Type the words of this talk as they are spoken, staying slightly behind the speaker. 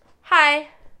Hi.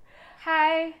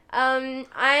 Hi.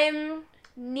 I'm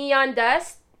Neon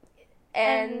Dust.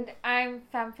 And I'm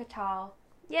Femme Fatale.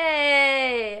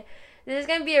 Yay! This is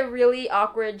gonna be a really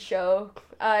awkward show.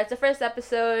 It's the first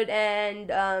episode,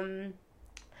 and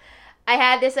I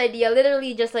had this idea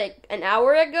literally just like an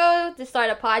hour ago to start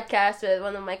a podcast with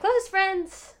one of my closest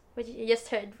friends, which you just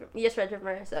heard from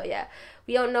her. So yeah,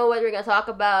 we don't know what we're gonna talk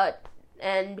about,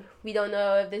 and we don't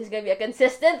know if this is gonna be a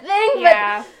consistent thing.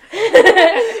 Yeah.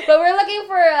 But we're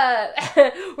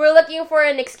looking for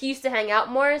an excuse to hang out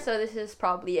more. So this is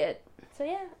probably it. So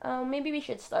yeah, maybe we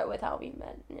should start with how we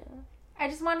met. Yeah. I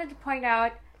just wanted to point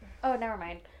out... Oh, never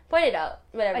mind. Point it out.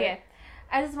 Whatever. Okay.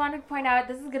 I just wanted to point out,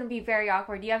 this is going to be very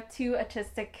awkward. You have two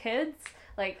autistic kids,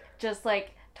 just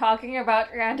talking about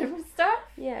random stuff.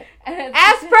 Yeah. And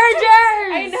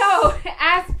Asperger's! I know!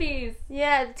 Aspies!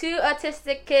 Yeah, two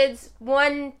autistic kids,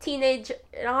 one teenager.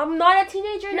 I'm not a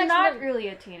teenager. You're not really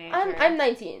a teenager. I'm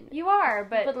 19. You are,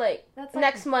 but that's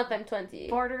next month I'm 20.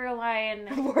 Borderline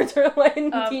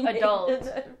teenage. Adult.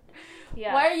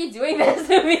 Yeah. Why are you doing this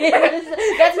to me?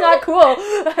 That's not cool.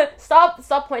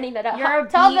 Stop pointing that out. You're a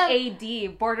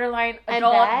BAD, borderline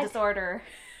adult disorder.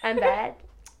 I'm bad?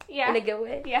 Yeah. In a good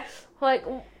way? Yeah.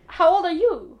 How old are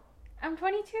you? I'm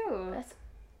 22.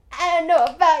 I don't know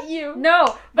about you.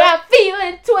 No, but I'm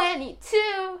feeling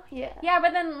 22. Yeah. Yeah,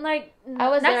 but then I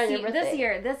was there on your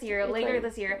birthday. This year, later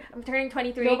this year, I'm turning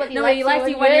 23. Nobody likes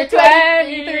you when you're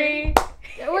 23.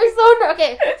 We're so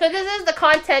okay. So this is the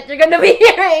content you're gonna be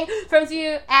hearing from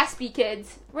two Aspie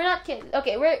kids. We're not kids.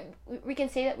 Okay, we can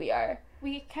say that we are.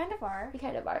 We kind of are.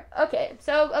 Okay,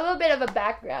 so a little bit of a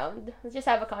background. Let's just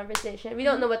have a conversation. We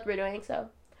don't know what we're doing, so.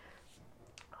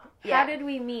 Yeah. How did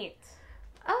we meet?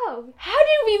 Oh, how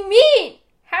did we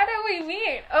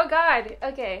meet? Oh God.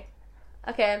 Okay.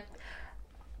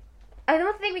 I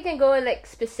don't think we can go in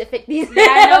specific details.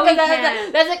 Yeah, no, we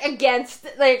can't. That's against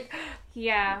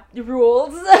yeah,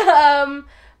 rules.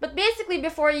 But basically,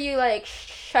 before you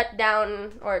shut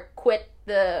down or quit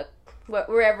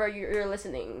wherever you're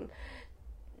listening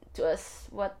to us,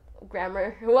 what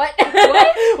grammar? What?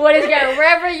 What is grammar?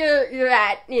 Wherever you're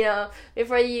at,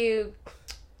 before you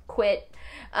quit.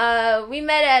 We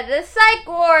met at the psych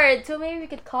ward, so maybe we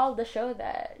could call the show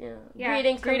that. Yeah.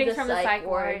 Greetings from the psych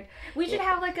ward. We should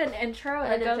have an intro.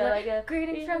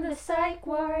 Greetings from the psych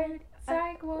ward.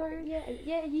 Psych ward.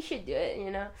 Yeah, you should do it.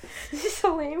 This is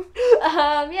so lame.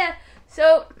 Yeah.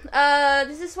 So,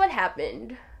 this is what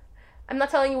happened. I'm not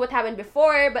telling you what happened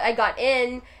before, but I got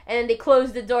in and then they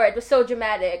closed the door. It was so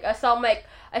dramatic. I saw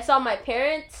my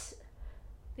parents.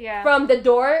 Yeah. From the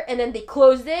door, and then they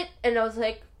closed it, and I was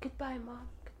like, "Goodbye, Mom.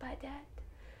 Goodbye, Dad."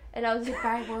 And I was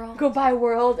goodbye, world. Goodbye,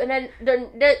 world. And then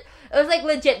it was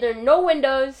legit. There are no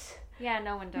windows. Yeah,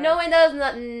 no windows. No windows,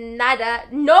 nada.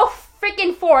 No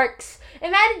freaking forks.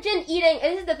 Imagine eating.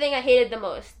 And this is the thing I hated the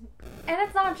most. And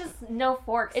it's not just no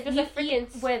forks. It was a freaking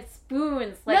with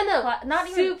spoons. Not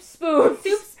even soup spoons.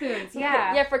 Soup spoons.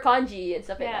 Yeah. Yeah, for kanji and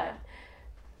stuff like that.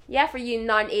 Yeah, for you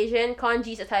non-Asian,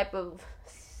 kanji is a type of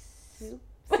soup.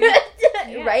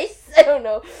 Rice? I don't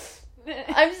know.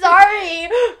 I'm sorry.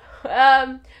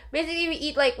 Basically we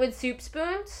eat with soup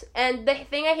spoons, and the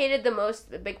thing I hated the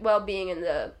most being in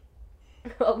the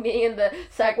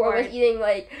psych ward was eating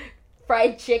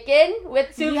fried chicken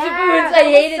with soup spoons. I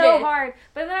hated it. So hard.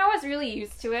 But then I was really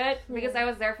used to it because I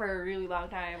was there for a really long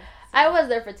time. So. I was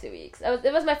there for 2 weeks.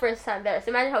 It was my first time there. So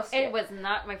imagine how scared. It was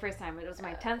not my first time. It was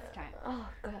my 10th time. Oh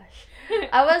gosh.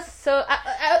 I was so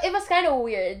it was kind of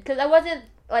weird because I wasn't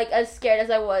as scared as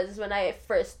I was when I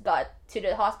first got to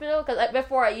the hospital, because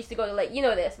before I used to go to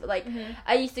this, but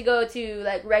I used to go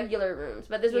to regular rooms,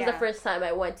 but this was the first time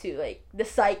I went to the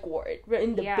psych ward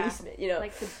in the basement,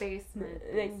 the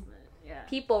basement. Yeah.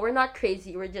 People, we're not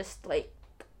crazy, we're just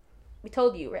we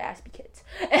told you, we're Aspie kids.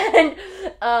 And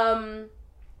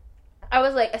I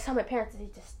was I saw my parents,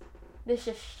 they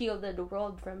just shielded the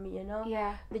world from me,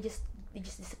 Yeah. They just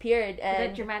disappeared, and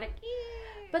that dramatic.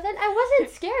 But then I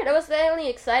wasn't scared. I was only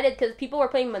excited because people were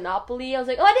playing Monopoly. I was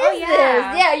like, "What is this?"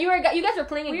 Yeah, you guys were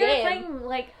playing a game.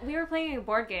 We were playing a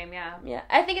board game. Yeah. Yeah,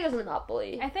 I think it was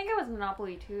Monopoly. I think it was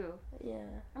Monopoly too.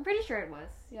 Yeah. I'm pretty sure it was.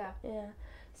 Yeah. Yeah.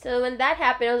 So when that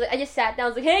happened, I just sat down. I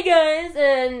was like, "Hey guys,"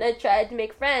 and I tried to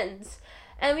make friends,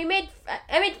 and I made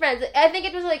friends. I think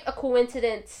it was a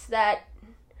coincidence that,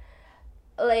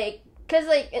 because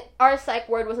our psych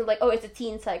ward wasn't it's a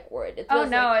teen psych ward. It was,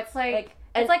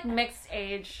 it's mixed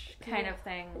age kind of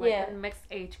thing. A mixed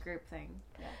age group thing.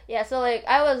 Yeah, so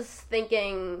I was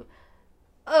thinking,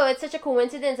 oh, it's such a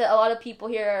coincidence that a lot of people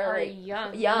here are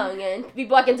young and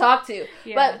people I can talk to.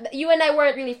 Yeah. But you and I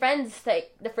weren't really friends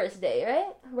the first day,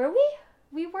 right? Were we?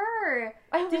 We were.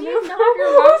 Did you not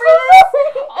remember this?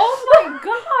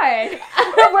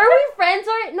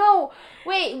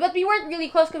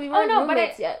 really close because we weren't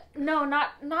roommates yet. No,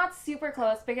 not super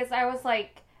close because I was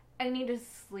like, I need to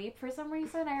sleep for some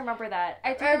reason. I remember that.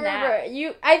 I remember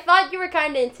you. I thought you were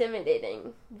kind of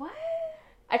intimidating. What?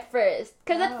 At first,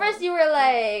 because at first you were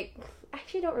like, I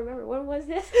actually don't remember. When was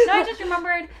this? No, I just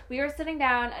remembered we were sitting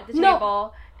down at the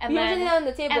table, and then sitting down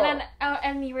at the table, and then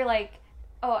and you were like,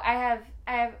 oh, I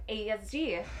have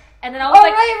ASD, and then I was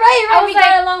like, right. We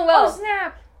got along well. Oh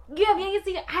snap! You have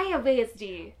ASD. I have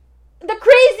ASD. The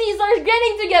crazies are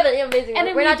getting together. Yeah, amazing. And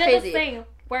then we're not did crazy. this thing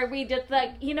where we did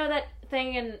like, you know that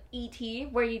thing in E.T.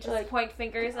 where you just point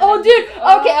fingers. And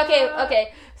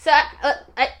Okay. So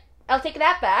I'll take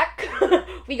that back.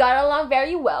 We got along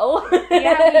very well.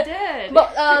 Yeah, we did.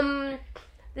 But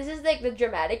this is like the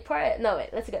dramatic part. No,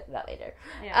 wait, let's get to that later.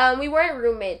 Yeah. We weren't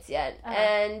roommates yet,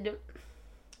 and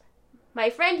my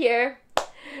friend here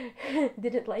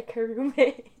didn't like her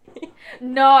roommate.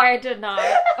 No, I did not.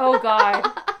 Oh God.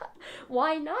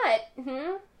 Why not?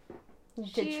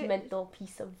 Judgmental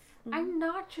piece of. I'm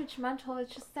not judgmental.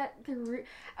 It's just that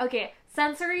okay,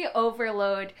 sensory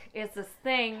overload is this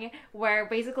thing where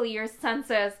basically your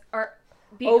senses are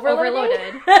being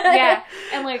overloaded. Yeah,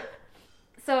 and like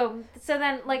so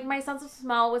then like my sense of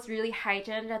smell was really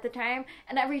heightened at the time,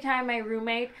 and every time my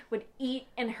roommate would eat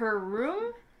in her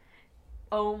room,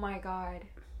 oh my God.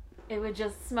 It would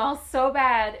just smell so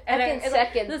bad. And I can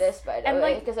second this, by the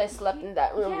way, because I slept in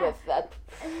that room with that.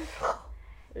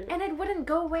 And it wouldn't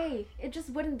go away. It just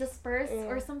wouldn't disperse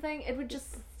or something. It would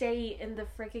just stay in the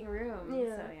freaking room.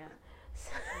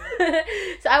 Yeah.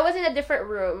 So I was in a different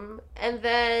room, and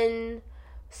then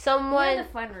someone. You had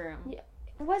the fun room. Yeah.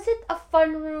 Was it a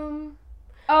fun room?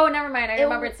 Oh, never mind. I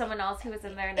remembered someone else who was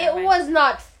in there. It was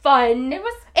not fun. It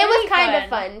was kind of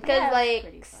fun because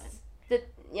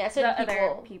certain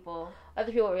other people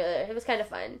were there. It was kind of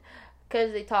fun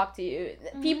because they talked to you.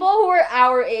 People who were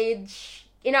our age,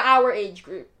 in our age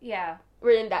group,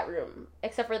 were in that room,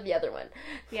 except for the other one.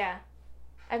 Yeah,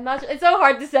 I'm not. It's so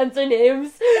hard to censor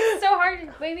names. It's so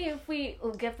hard. Maybe if we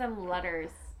give them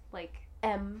letters like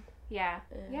M. Yeah.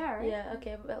 Right? Yeah.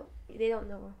 Okay. Well, they don't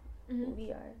know who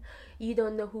we are. You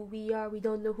don't know who we are. We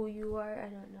don't know who you are. I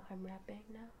don't know. I'm rapping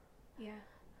now. Yeah.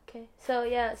 Okay,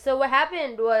 so what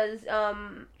happened was,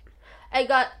 I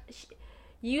got,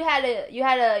 you had a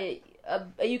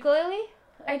ukulele?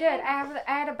 I did. I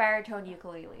had a baritone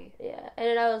ukulele. Yeah, and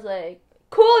then I was like,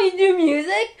 cool, you do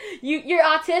music? You're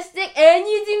autistic and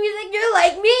you do music, you're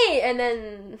like me! And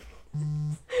then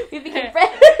we became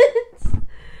friends.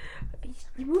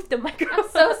 You moved the microphone. I'm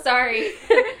so sorry.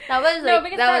 That was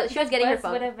like, she was getting her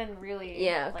phone. Would have been really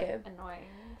annoying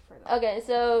for them. Okay,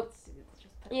 so...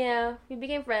 Yeah, we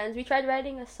became friends. We tried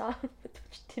writing a song,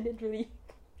 which didn't really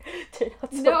turn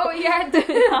out so well. It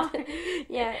did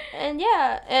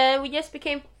not. And we just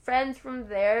became friends from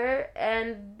there.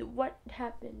 And what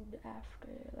happened after,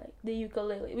 like, the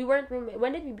ukulele? We weren't roommates.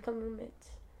 When did we become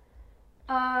roommates?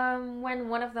 When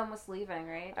one of them was leaving,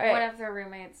 right? One of your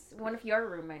roommates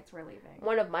were leaving.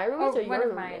 One of my roommates or your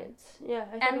roommates? Mine. Yeah.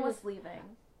 And was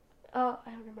leaving. Oh,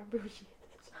 I don't remember who she is.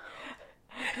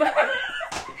 But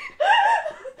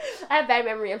I have bad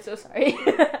memory. I'm so sorry.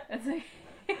 I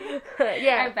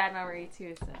have bad memory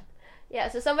too. So yeah.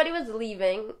 So somebody was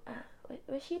leaving.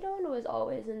 Was she the one who was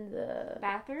always in the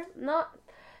bathroom? Not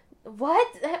what?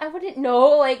 I wouldn't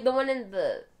know. Like the one in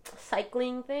the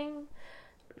cycling thing.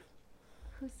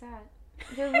 Who's that?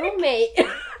 Your roommate.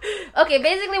 Okay,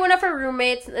 basically one of her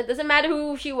roommates. It doesn't matter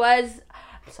who she was.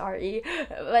 I'm sorry,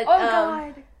 but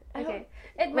God. Okay.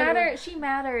 It matters. She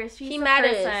matters. She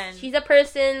matters. Person. She's a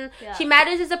person. Yeah. She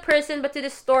matters as a person, but to the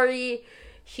story,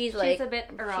 she's like a bit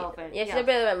irrelevant. She's a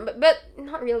bit irrelevant, but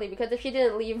not really, because if she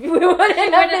didn't leave, we wouldn't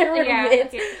have been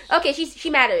roommates. Yeah, okay, she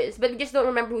matters, but we just don't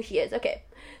remember who she is. Okay,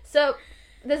 so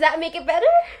does that make it better?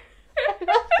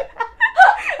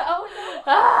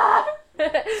 Oh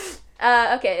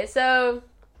no. Okay, so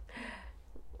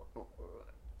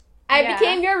I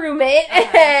became your roommate,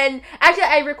 and actually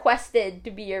I requested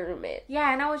to be your roommate.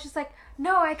 Yeah, and I was just like,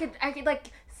 no, I could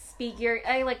like speak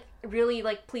really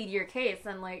like plead your case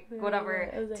and like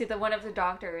whatever to one of the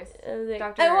doctors. I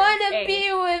want to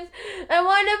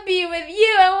be with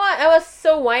you. I was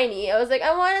so whiny. I was like,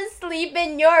 I want to sleep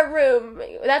in your room.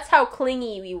 That's how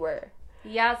clingy we were.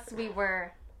 Yes, we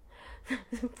were.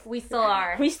 We still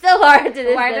are. We still are to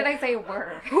this Why day. did I say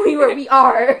were? We are. We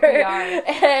are.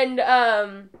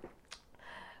 And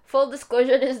full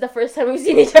disclosure, this is the first time we've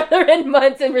seen each other in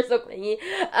months, and we're so clingy.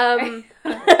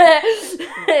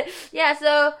 Yeah.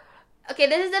 So, okay,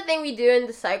 this is the thing we do in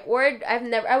the psych ward.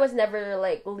 I was never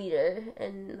like leader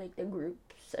in like the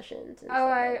groups sessions. And Oh,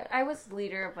 like I was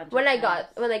leader a bunch when of I times.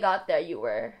 when I got there, you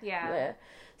were. Yeah.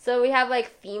 So we have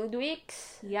like themed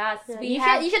weeks. Yes,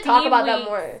 Yeah. You should talk about that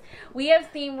more. We have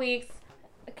theme weeks.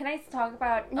 Can I talk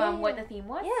about what the theme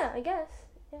was? Yeah, I guess.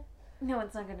 Yeah. No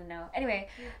one's not gonna know. Anyway,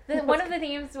 one of the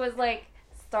themes was like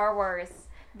Star Wars,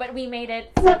 but we made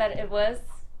it so that it was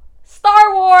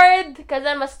Star Wars, because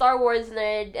I'm a Star Wars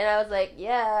nerd, and I was like,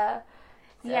 yeah.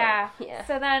 So, yeah. Yeah.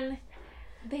 So then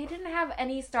they didn't have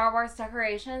any Star Wars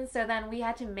decorations, so then we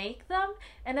had to make them.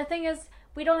 And the thing is,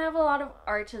 we don't have a lot of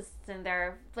artists in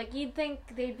there. Like, you'd think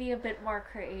they'd be a bit more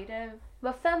creative.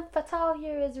 But Femme Fatale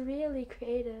here is really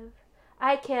creative.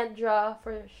 I can't draw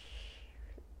for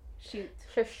Shoot.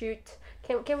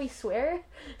 Can we swear?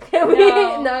 Can No.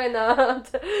 we? No.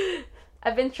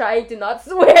 I've been trying to not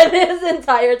swear this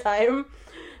entire time.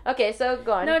 Okay, so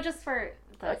go on. No, just for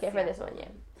this. Okay, for this one, yeah.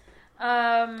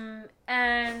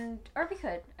 Or we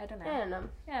could. I don't know. I don't know.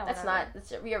 Yeah, That's whatever.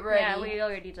 not. We're already. Yeah, we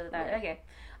already did that. Yeah.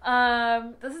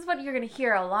 Okay. This is what you're gonna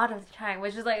hear a lot of the time,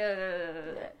 which is like.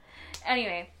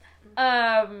 Anyway,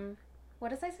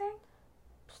 what was I saying?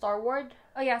 Star Wars.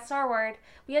 Oh yeah, Star Wars.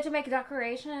 We had to make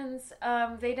decorations.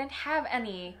 They didn't have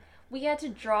any. We had to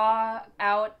draw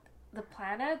out the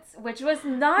planets, which was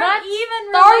not even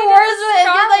Star related Wars. to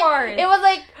Star Wars. It was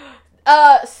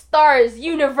like stars,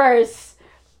 universe,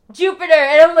 Jupiter,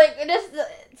 and I'm like, this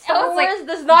Star like Wars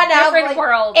does not have different like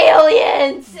world.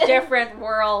 aliens. Different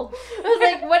world. I was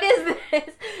like, what is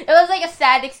this? It was like a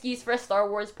sad excuse for a Star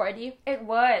Wars party. It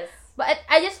was. But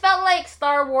I just felt like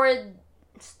Star Wars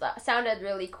sounded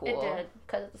really cool. It did.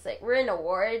 Because it's like, we're in a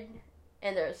ward,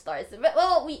 and there are stars. But,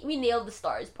 well, we nailed the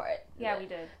stars part. Yeah, we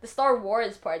did. The Star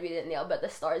Wars part we didn't nail, but the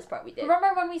stars part we did.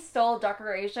 Remember when we stole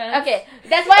decorations? Okay,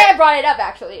 that's why I brought it up,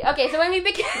 actually. Okay, so when we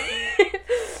became...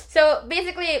 so,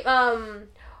 basically,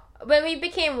 when we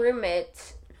became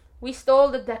roommates, we stole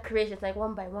the decorations, like,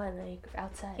 one by one, like,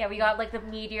 outside. Yeah, we got, like, the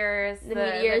meteors, the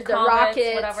comets,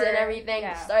 rockets, whatever. and everything,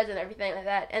 Yeah. the stars and everything like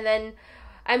that. And then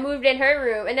I moved in her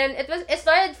room, and then it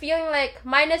started feeling like,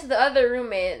 minus the other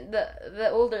roommate, the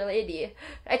older lady.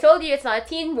 I told you it's not a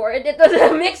teen ward, it was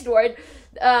a mixed ward.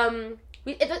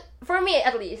 It was, for me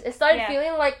at least, it started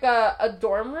feeling like a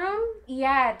dorm room.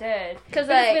 Yeah, it did. Because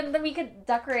then we could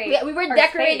decorate. Yeah, we were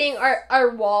decorating our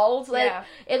walls. Like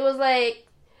it was like,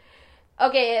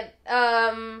 okay,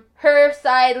 her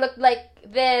side looked like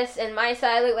this, and my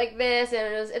side looked like this,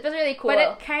 and it was really cool. But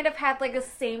it kind of had like a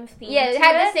same theme. Yeah, it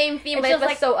had the same theme, but it was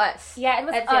like, so us. Yeah, it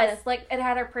was That's us. Like it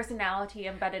had our personality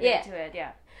embedded into it.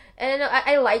 Yeah. And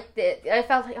I liked it. I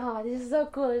felt like, oh, this is so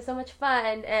cool. It's so much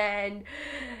fun. And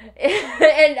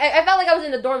I felt like I was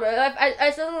in the dorm room.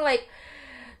 I suddenly, like,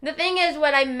 the thing is,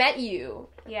 when I met you,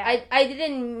 I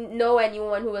didn't know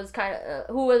anyone who was kind of,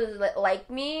 who was like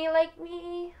me. And like,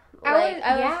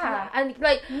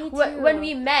 when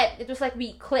we met, it was like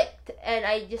we clicked. And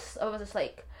I was just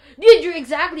like, dude, you're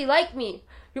exactly like me.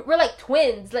 We're like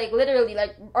twins. Like, literally,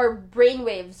 like, our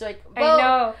brainwaves. Like, well, I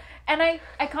know. And I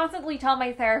constantly tell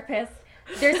my therapist,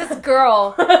 there's this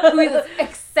girl who is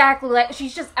exactly like,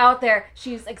 she's just out there.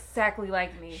 She's exactly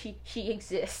like me. She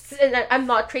exists. And I'm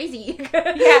not crazy.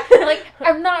 Yeah, like,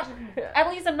 I'm not, at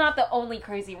least I'm not the only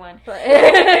crazy one.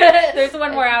 There's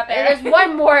one more out there. There's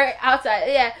one more outside,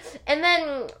 yeah. And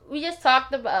then we just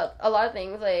talked about a lot of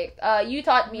things. Like, you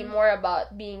taught me more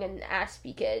about being an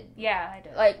Aspie kid. Yeah, I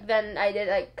did. Like, than I did,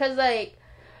 like, because, like,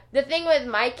 the thing with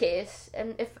my case,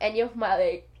 and if any of my,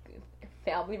 like,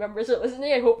 family members are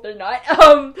listening, I hope they're not,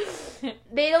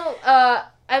 they don't,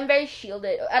 I'm very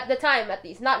shielded, at the time at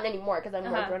least, not anymore because I'm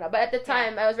more grown up, but at the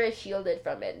time I was very shielded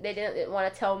from it. They didn't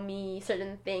want to tell me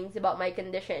certain things about my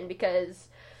condition because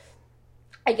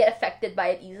I get affected by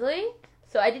it easily.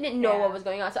 So I didn't know what was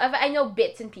going on. So I know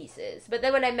bits and pieces. But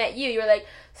then when I met you, you were like,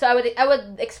 so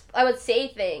I would say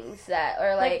things that,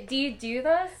 or like, do you do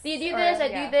this? Do you do this? I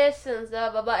do this and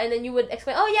stuff, blah blah. And then you would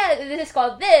explain, oh yeah, this is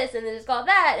called this and this is called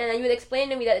that, and then you would explain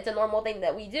to me that it's a normal thing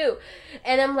that we do,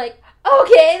 and I'm like,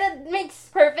 okay, that makes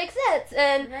perfect sense,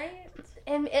 and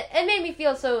and it made me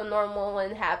feel so normal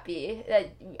and happy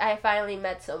that I finally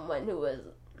met someone who was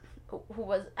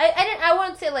I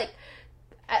wouldn't say like.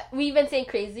 We've been saying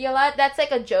crazy a lot. That's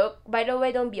like a joke. By the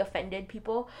way, don't be offended,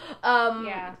 people.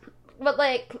 But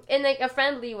like in like a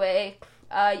friendly way,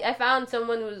 I found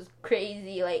someone who's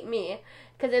crazy like me.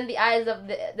 Because in the eyes of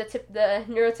the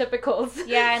neurotypicals, in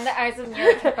the eyes of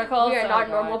neurotypicals, we are not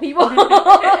normal people.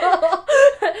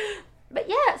 But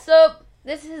yeah, so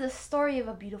this is the story of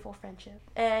a beautiful friendship,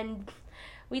 and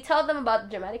we tell them about the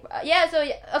dramatic.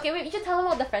 Okay, wait, we should tell them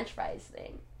about the French fries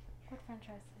thing. What French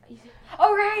fries?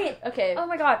 Oh, right. Okay. Oh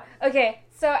my god. Okay,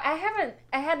 so I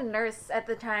had a nurse at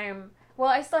the time. Well,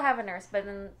 I still have a nurse, but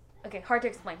then okay, hard to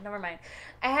explain. Never mind.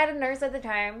 I had a nurse at the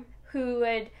time who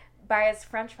would buy us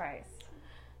French fries.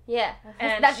 Yeah,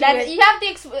 and you have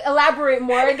to elaborate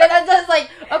more. Because that's just like,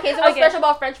 okay, so what's special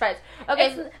about French fries?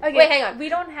 Okay, wait, hang on. We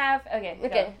don't have, okay,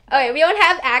 we don't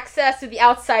have access to the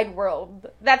outside world.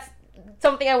 That's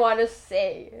something I want to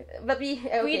say. But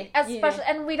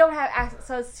and we don't have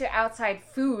access to outside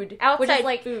food. Which is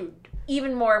like food.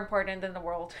 Even more important than the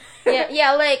world.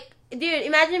 yeah, like, dude,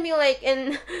 imagine me like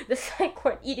in the psych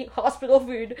ward eating hospital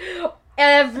food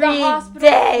every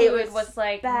day. It was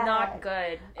like bad. Not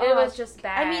good. It was just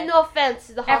bad. I mean, no offense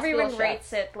to the hospital Everyone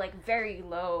rates it like very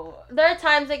low. There are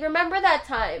times like, remember that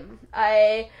time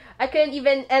I couldn't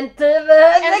even enter because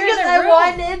I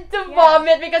wanted to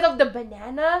vomit because of the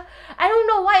banana. I don't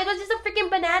know why. It was just a freaking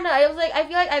banana. I was like, I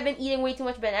feel like I've been eating way too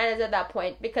much bananas at that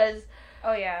point because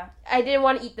oh yeah, I didn't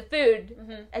want to eat the food.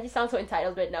 Mm-hmm. I just sound so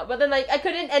entitled right now. But then like I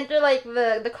couldn't enter like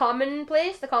the common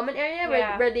place, the common area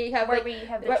where they have where we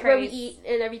eat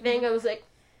and everything. Mm-hmm. I was like,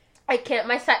 I can't.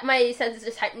 My senses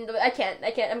just heightened. I can't.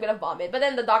 I'm gonna vomit. But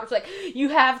then the doctor's like, you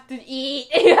have to eat.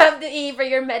 You have to eat for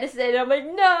your medicine. And I'm like,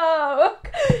 no.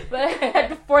 But I had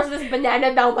to force this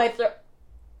banana down my throat.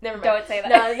 Never mind. Don't say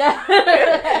that.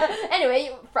 No.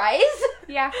 Anyway, fries.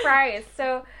 Yeah, fries.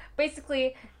 So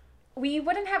basically, we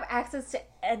wouldn't have access to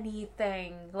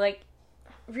anything, like,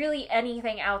 really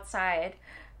anything outside,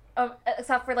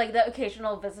 except for, like, the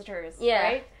occasional visitors,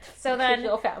 right? So then...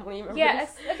 Occasional family members. Yeah,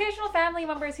 occasional family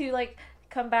members who, like,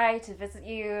 come by to visit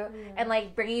you and,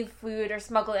 like, bring you food or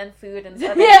smuggle in food and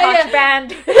stuff.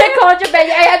 Contraband.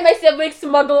 Contraband. I had my siblings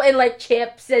smuggle in, like,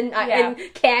 chips and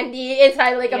candy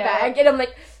inside, like, a bag, and I'm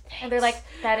like... And they're like,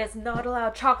 that is not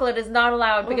allowed. Chocolate is not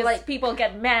allowed because like people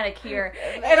get manic here.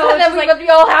 And we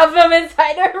all have them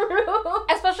inside our room.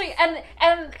 Especially, and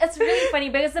it's really funny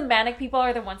because the manic people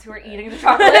are the ones who are eating the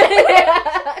chocolate.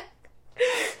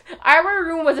 Our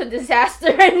room was a disaster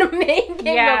in the making.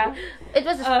 Yeah. It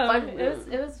was fun.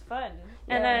 It was fun.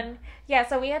 Yeah. And then,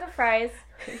 so we had the fries.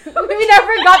 We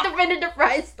never got to finish the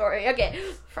fries story. Okay,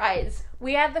 fries.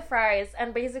 We had the fries,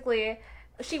 and basically...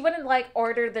 She wouldn't, like,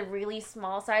 order the really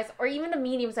small size or even the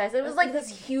medium size. It was, like, this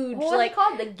huge, what was it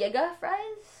called? The Giga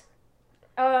fries?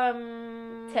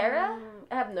 Terra?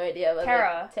 I have no idea.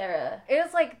 Terra. It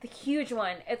was, like, the huge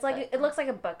one. It's, like, it looks like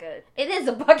a bucket. It is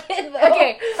a bucket, though.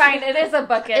 Okay, fine. It is a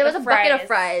bucket. It was a bucket of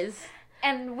fries.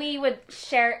 And we would,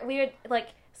 like,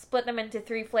 split them into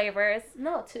 3 flavors.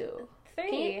 No, 2.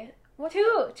 3.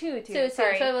 Two.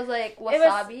 Sorry. So it was, like,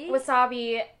 wasabi? It was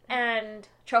wasabi and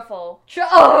truffle.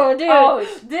 Oh,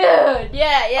 dude. Yeah.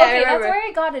 Okay, that's where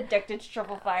I got addicted to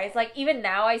truffle fries. Like, even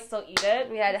now, I still eat it.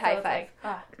 We had a high five.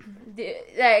 Dude,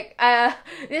 like,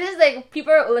 this is, like,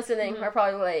 people listening are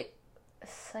probably like,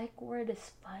 psych ward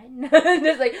is fun?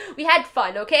 It's like, we had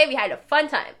fun, okay? We had a fun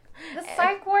time. The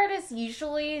psych ward is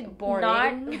usually boring.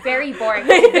 Not very boring.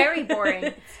 It's very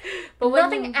boring. But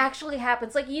nothing actually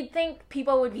happens. Like, you'd think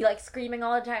people would be, like, screaming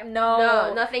all the time.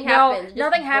 No, nothing happens.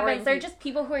 Nothing happens. They're just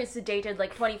people who are sedated,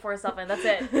 like, 24/7. That's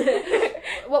it.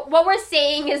 What we're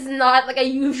saying is not, like, a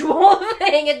usual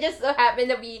thing. It just so happened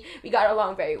that we got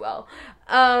along very well.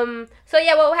 So,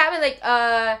 yeah, what happened, like,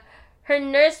 her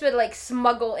nurse would, like,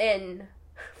 smuggle in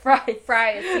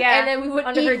fries, yeah, and then we would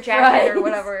under eat her jacket fries. Or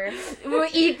whatever. We would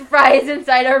eat fries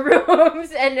inside our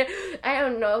rooms, and I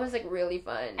don't know, it was like really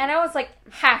fun. And I was like,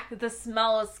 "Ha! The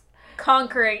smell is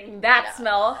conquering that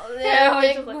smell."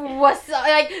 Like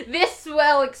this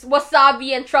smell, like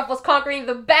wasabi and truffles conquering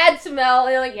the bad smell,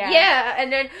 and like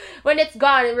and then when it's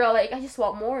gone, and we're all like, "I just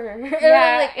want more." And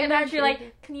then you're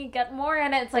like, "Can you get more?"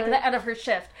 And it's like the end of her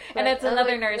shift, and it's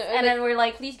another nurse, and then we're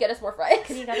like, "Please get us more fries."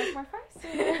 Can you get us more fries?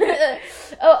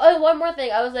 One more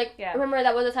thing. I was like, remember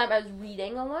that was the time I was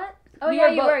reading a lot? Oh, you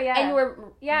were, and you were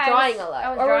drawing a lot. I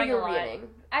was drawing a lot. Reading?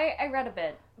 I read a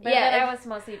bit. But then I was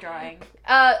mostly drawing.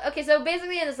 Okay, so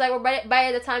basically in this like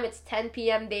by the time it's 10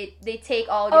 p.m. they take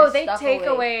all your stuff away. Oh, they take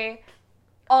away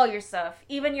all your stuff.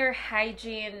 Even your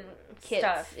hygiene kits,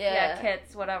 stuff. Yeah,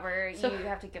 kits, whatever. So, you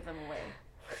have to give them away.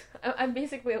 I'm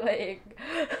basically like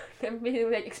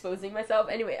exposing myself.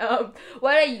 Anyway,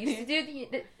 what I used to do,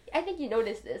 I think you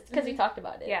noticed this because we talked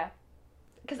about it. Yeah.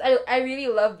 Because I really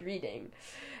loved reading.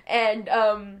 And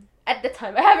at the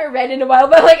time, I haven't read in a while,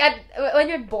 but like when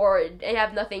you're bored and you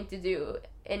have nothing to do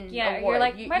in a ward, you're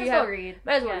like, might as well read.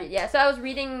 Might as well read, yeah. So I was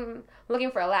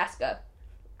looking for Alaska.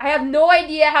 I have no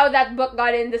idea how that book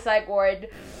got in the psych ward.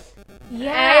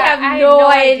 Yeah, I have no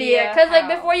idea. Because like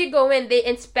before you go in, they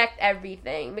inspect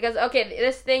everything. Because okay,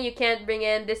 this thing you can't bring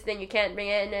in, this thing you can't bring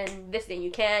in, and this thing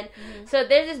you can. Mm-hmm. So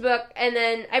there's this book, and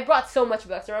then I brought so much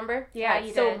books. Remember? Yeah,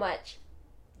 you so did. much.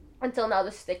 Until now,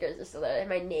 the stickers are still there, and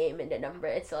my name and the number,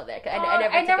 it's still there.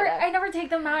 I never take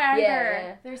them out either.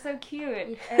 Yeah. They're so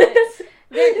cute. Yeah.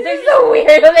 They're so weird.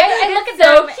 I look at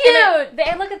so them, cute.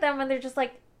 I look at them and they're just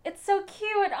like, it's so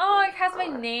cute. Oh, it has my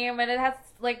name and it has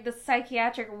like the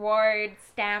psychiatric ward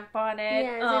stamp on it.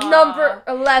 Yeah, it's number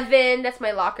 11. That's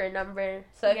my locker number.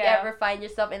 So if you ever find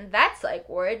yourself in that psych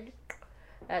ward,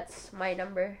 that's my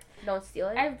number. Don't steal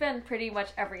it. I've been pretty much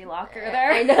every locker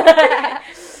there. I know.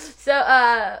 So,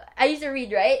 I used to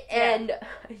read, right? And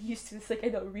I used to, it's like I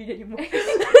don't read anymore.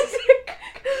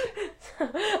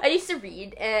 I used to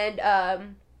read, and,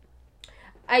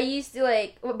 I used to,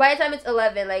 like, by the time it's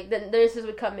 11, like, the nurses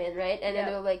would come in, right? And then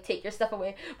they would, like, take your stuff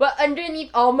away. But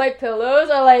underneath all my pillows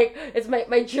are, like, it's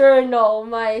my journal,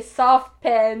 my soft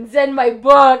pens, and my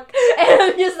book. And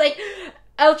I'm just, like,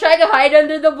 I'll try to hide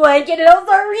under the blanket, and I'll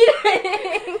start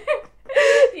reading.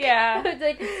 Yeah. It's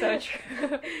like, it's so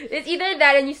true. It's either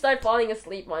that and you start falling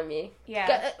asleep on me.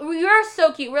 Yeah. We are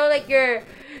so cute. We're like your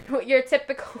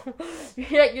typical,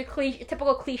 your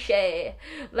typical cliche.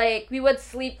 Like, we would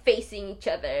sleep facing each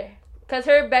other. Because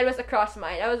her bed was across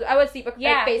mine. I would sleep like,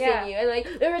 facing you. And, like,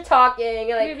 we were talking. And,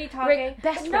 like, we would be talking.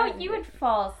 Best no, friends. you would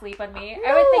fall asleep on me.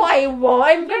 No, I won't.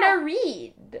 I'm gonna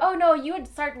read. Oh, no, you would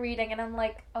start reading. And I'm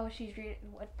like, oh, she's reading.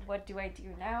 What do I do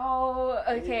now?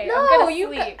 Okay, no, I'm gonna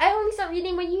sleep. I only start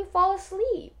reading when you fall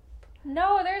asleep.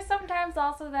 No, there's sometimes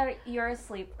also that you're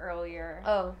asleep earlier.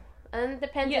 Oh. And it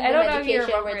depends on I the don't know if you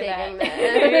medication we're remember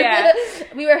taking. Yeah.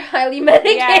 We were highly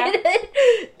medicated.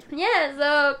 Yeah,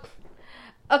 so...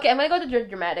 Okay, I'm gonna go to the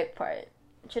dramatic part.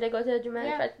 Should I go to the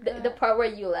dramatic part? The part where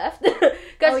you left?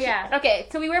 Okay,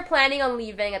 so we were planning on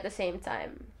leaving at the same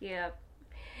time. Yeah.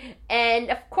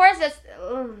 And of course,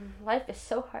 life is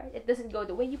so hard. It doesn't go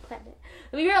the way you plan it.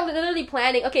 We were literally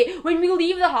planning, okay, when we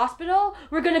leave the hospital,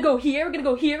 we're gonna go here, we're gonna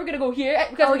go here, we're gonna go here,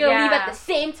 because we're gonna leave at the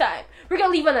same time. We're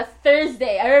gonna leave on a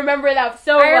Thursday. I remember that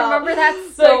so well. I remember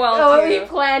that so well, too. We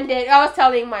planned it. I was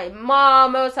telling my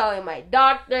mom, I was telling my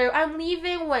doctor, I'm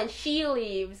leaving when she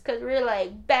leaves, because we're,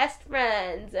 like, best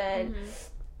friends, and...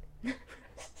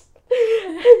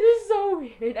 It's so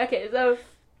weird. Okay, so...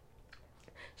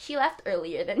 She left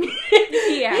earlier than me.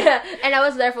 Yeah. And I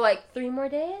was there for like 3 more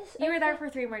days. You were there for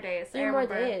 3 more days. 3 more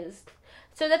days.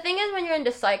 So the thing is, when you're in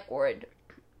the psych ward,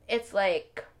 it's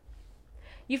like,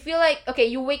 you feel like,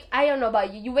 okay, I don't know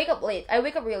about you, you wake up late. I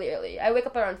wake up really early. I wake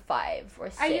up around 5 or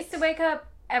 6. I used to wake up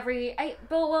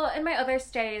in my other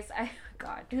stays,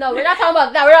 God. No, we're not talking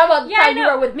about that. We're talking about the time you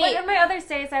were with me. But in my other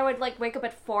stays, I would, like, wake up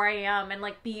at 4 a.m. and,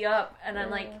 like, be up, and then,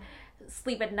 like,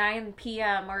 sleep at 9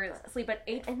 p.m. or sleep at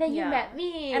 8 p.m. And then you met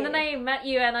me. And then I met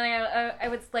you, and then I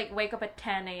would, like, wake up at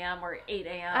 10 a.m. or 8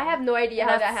 a.m. I have no idea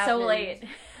how that happened. So late.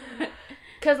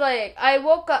 Because, like, I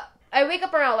wake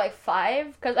up around, like,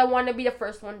 5, because I want to be the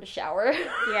first one to shower.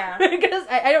 Yeah. Because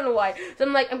I don't know why. So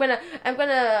I'm like, I'm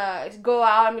gonna go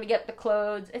out, I'm gonna get the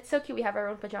clothes. It's so cute, we have our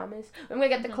own pajamas. I'm gonna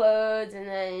get the clothes, and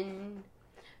then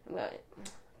I'm gonna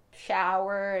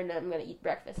shower, and then I'm gonna eat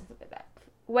breakfast and stuff like that.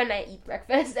 When I eat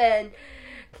breakfast. And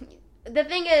the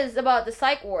thing is about the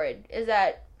psych ward is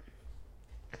that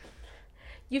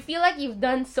you feel like you've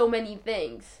done so many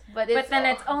things, but then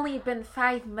it's only been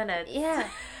 5 minutes. Yeah.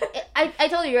 I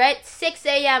told you, right? 6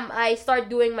 a.m. I start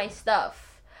doing my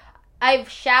stuff. I've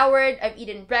showered, I've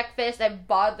eaten breakfast, I've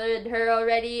bothered her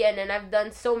already, and then I've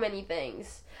done so many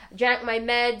things. Drank my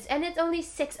meds, and it's only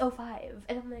 6:05.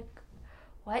 And I'm like,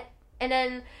 what? And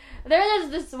then there was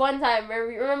this one time where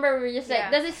we were just like,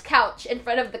 there's this couch in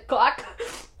front of the clock.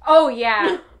 Oh,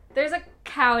 yeah. There's a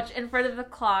couch in front of the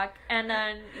clock, and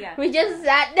then, we just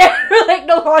sat there for, like,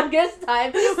 the longest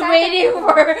time,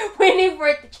 waiting for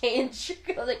it to change.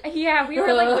 I was like, we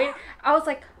were, like, waiting. I was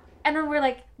like, and then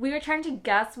we were trying to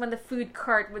guess when the food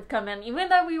cart would come in, even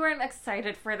though we weren't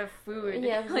excited for the food.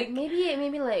 Yeah, like, maybe,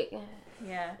 like,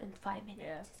 in 5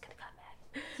 minutes.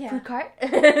 Yeah. Food cart.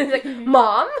 It's like,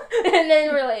 Mom. And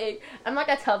then we're like, I'm not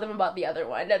gonna tell them about the other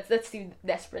one. That's too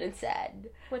desperate and sad.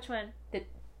 Which one?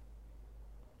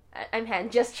 I'm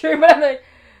hand gesture, but I'm like,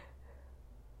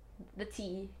 the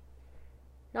T,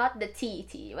 not the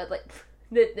T, but like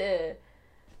the.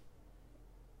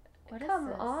 What is Come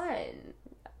this? on.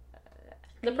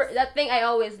 That thing I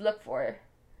always look for.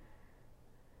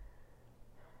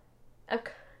 I'm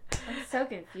so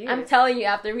confused. I'm telling you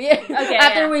after we end.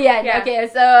 Yeah. Okay,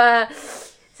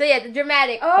 so yeah, the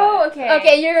dramatic. Oh, okay.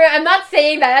 Okay, I'm not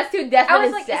saying that. That's too desperate. I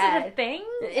was like, sad. is it a thing?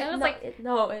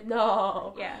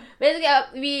 No. Yeah.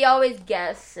 Basically, we always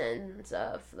guess and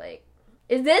stuff like,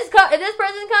 is this person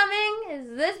coming?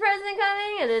 Is this person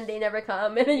coming? And then they never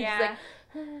come, and then just like,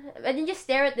 and then just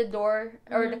stare at the door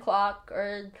or the clock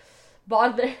or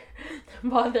bother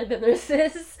the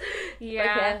nurses.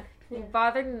 Yeah. Okay. You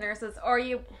bother the nurses, or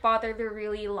you bother the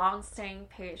really long-staying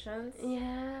patients.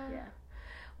 Yeah. Yeah.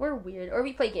 We're weird. Or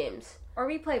we play games. Or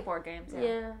we play board games.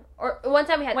 Yeah. Or one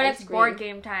time we had when ice it's cream. board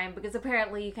game time, because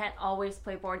apparently you can't always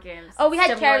play board games. Oh, we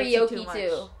had Stimulates you karaoke much.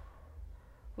 too.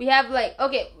 We have like,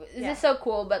 okay, this Yeah. is so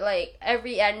cool, but like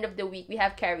every end of the week we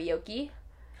have karaoke.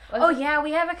 Oh yeah,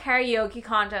 we have a karaoke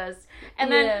contest, and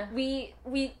Yeah. then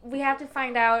we have to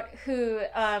find out who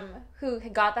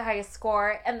got the highest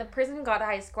score, and the person who got the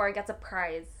highest score gets a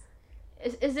prize.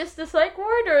 Is this the psych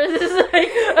ward or is this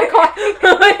like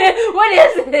what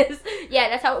is this? Yeah,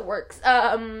 that's how it works.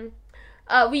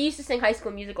 We used to sing High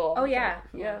School Musical. Oh yeah,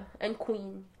 yeah, and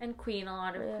Queen, a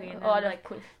lot of Queen, a lot of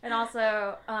Queen, and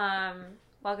also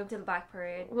Welcome to the Black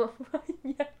Parade. Well,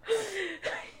 yeah.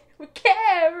 We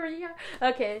can't. Yeah.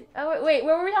 Okay. Oh wait,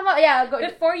 what were we talking about? Yeah. Go.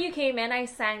 Before you came in, I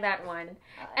sang that one,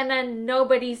 and then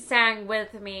nobody sang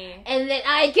with me. And then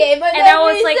I came, and then I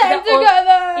was we like sang the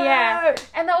together. Yeah,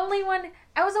 and I was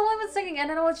the only one singing, and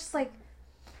then I was just like,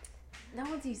 no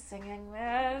one's singing,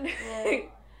 man. Yeah.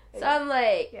 So I'm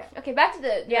like, okay, back to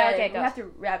the okay. We have to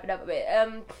wrap it up a bit.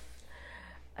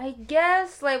 I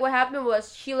guess like what happened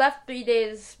was she left 3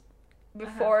 days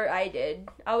before I did.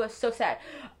 I was so sad.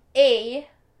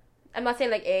 I'm not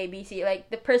saying like A, B, C. Like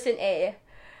the person A,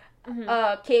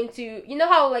 came to, you know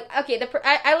how like, okay,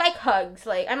 I like hugs.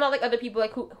 Like I'm not like other people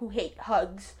like who hate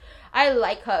hugs. I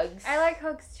like hugs. I like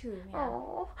hugs too. Yeah.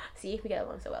 Oh, see, we get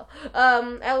along so well.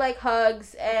 I like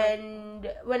hugs,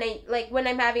 and when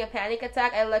I'm having a panic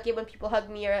attack, I like it when people hug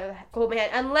me or hold my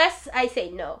hand, unless I say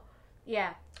no.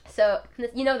 Yeah. So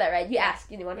you know that, right? You ask,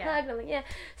 you want to hug? I'm like, yeah.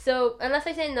 So unless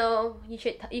I say no, you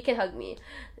can hug me.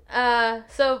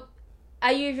 So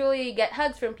I usually get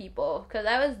hugs from people because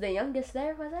I was the youngest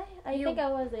there, was I? I think I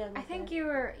was the youngest. I think you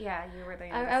were. Yeah, you were the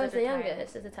youngest. I was the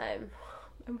youngest at the time.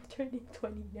 I'm turning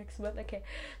 20 next month. Okay,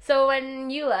 so when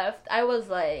you left, I was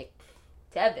like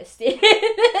devastated.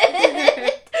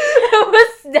 I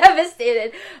was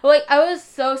devastated. Like I was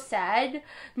so sad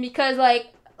because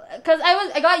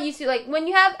I got used to, like, when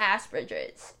you have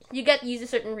Asperger's, you get used to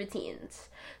certain routines.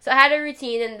 So I had a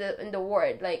routine in the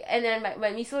ward, like, and then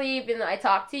when we sleep, and I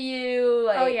talk to you,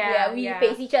 like, we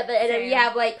face each other, and then we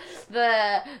have like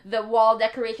the wall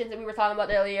decorations that we were talking about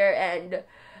earlier, and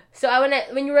so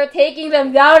when you were taking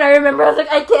them down, I remember I was like,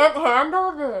 I can't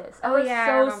handle this. I was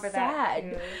so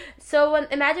sad. So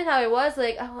imagine how it was,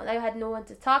 like, I had no one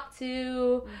to talk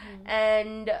to,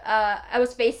 and I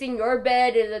was facing your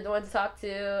bed and I had no one to talk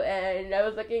to, and I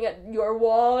was looking at your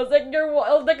walls, like your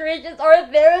wall decorations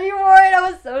aren't there anymore, and I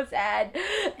was so sad.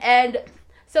 And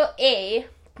so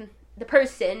the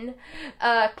person,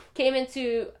 came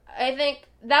into, I think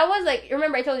that was like,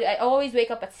 remember I told you I always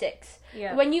wake up at 6.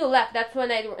 Yeah. When you left, that's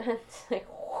when I like,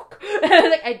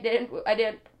 I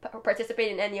didn't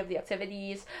participate in any of the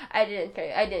activities. I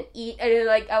didn't eat.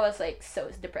 I was like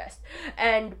so depressed,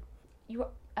 and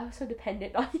I was so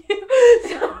dependent on you.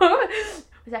 So was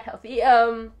that healthy?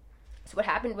 So what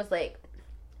happened was, like,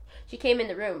 she came in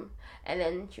the room. And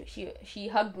then she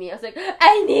hugged me. I was like,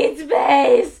 I need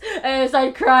space! And I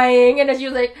started crying. And then she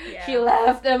was like, she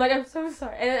left. And I'm like, I'm so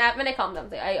sorry. And then when I calmed down, I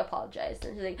was like, I apologized.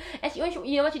 And she's like,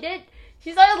 you know what she did?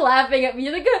 She started laughing at me.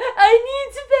 She's like, I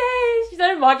need space! She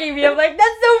started mocking me. I'm like,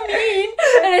 that's so mean!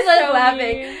 And I started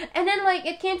laughing. Mean. And then, like,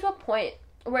 it came to a point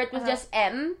where it was just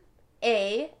M,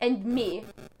 A, and me.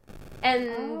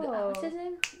 And, what's his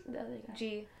name? The other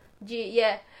guy. G,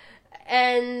 yeah.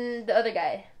 And the other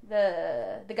guy.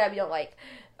 The guy we don't like.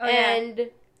 Oh, and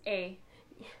A.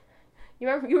 You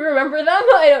remember them?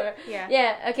 I don't know. Yeah.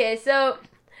 Yeah, okay, so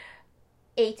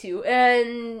A2.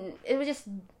 And it was just,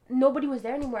 nobody was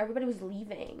there anymore. Everybody was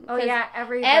leaving. Oh yeah,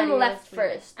 everybody M left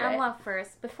first. Right? M left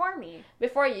first before me.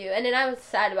 Before you. And then I was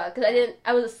sad about it because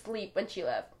I was asleep when she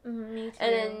left. Me too.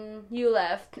 And then you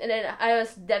left, and then I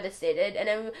was devastated. And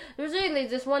then there was really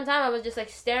this one time I was just like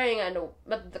staring at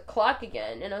the clock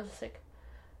again, and I was just like,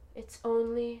 it's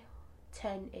only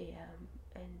 10 a.m.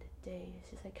 and the day is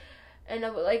just like, and I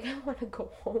was like, I want to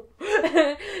go home.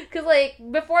 Because, like,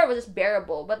 before it was just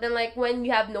bearable, but then, like, when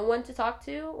you have no one to talk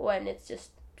to, when it's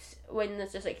just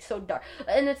like so dark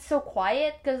and it's so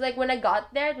quiet, because, like, when I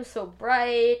got there it was so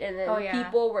bright, and then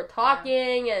people were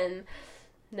talking, and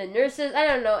the nurses, I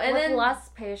don't know, and with then less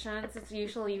patients it's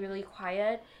usually really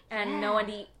quiet, and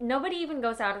nobody even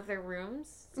goes out of their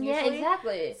rooms usually. Yeah,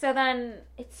 exactly. So then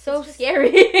it's scary.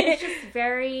 It's just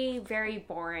very, very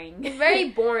boring. It's very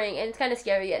boring, and it's kind of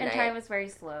scary at night. And time is very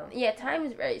slow. Yeah, time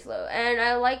is very slow, and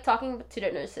I like talking to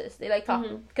the nurses. They like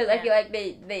talking because I feel like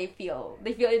they feel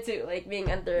it too, like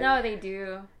being under. No, they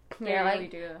do. Yeah, They like really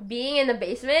do. being in the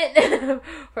basement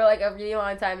for like a really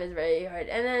long time is very hard.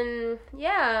 And then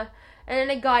and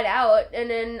then I got out, and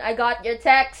then I got your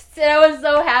text, and I was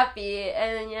so happy.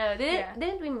 And then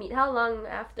didn't we meet? How long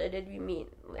after did we meet?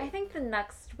 Like, I think the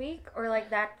next week or like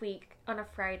that week on a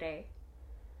Friday.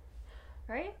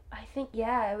 Right? I think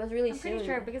it was really I'm soon. pretty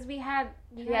sure because we had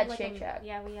like Shake Shack. a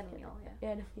Yeah, we had a meal.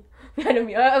 Yeah. We had a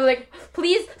meal. I was like,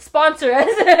 please sponsor us.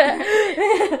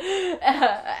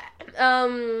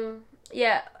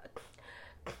 Yeah.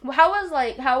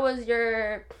 How was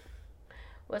your,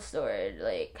 what's the word?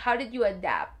 Like, how did you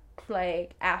adapt?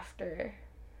 Like after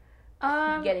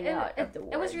getting out of the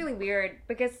ward? It was really weird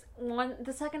because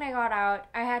the second I got out,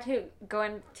 I had to go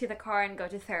into the car and go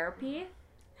to therapy.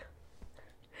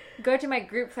 Go to my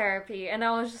group therapy, and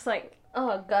I was just like,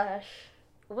 oh gosh,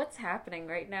 what's happening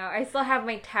right now? I still have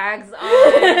my tags on.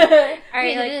 Wait,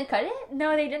 they didn't cut it?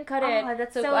 No, they didn't cut it. Oh,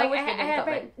 that's so so cool. like, I wish they didn't cut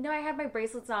mine. No, I had my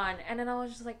bracelets on, and then I was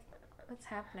just like, what's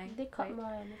happening? They cut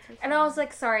mine. And I was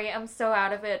like, sorry, I'm so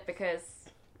out of it because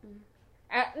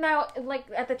now,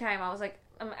 like at the time, I was like,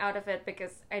 I'm out of it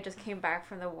because I just came back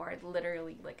from the ward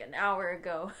literally like an hour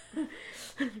ago.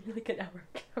 Like an hour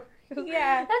ago.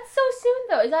 Yeah. That's so soon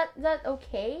though. Is that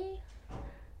okay?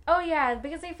 Oh yeah,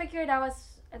 because they figured that was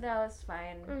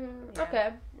fine. Mm-hmm. Yeah.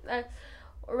 Okay.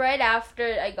 Right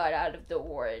after I got out of the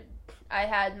ward, I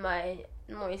had my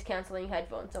noise canceling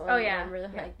headphones on. Remember,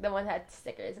 like the one had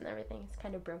stickers and everything. It's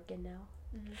kind of broken now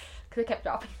because I kept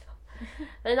dropping them.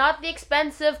 They're not the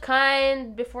expensive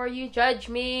kind. Before you judge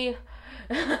me.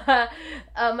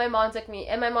 My mom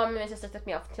and my sister took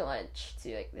me off to lunch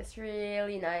to like this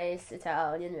really nice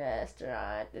Italian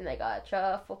restaurant, and I got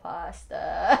truffle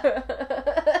pasta.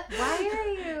 Why are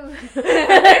you?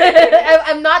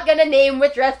 I'm not gonna name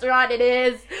which restaurant it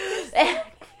is.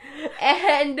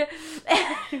 And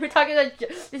we're talking about,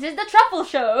 this is the truffle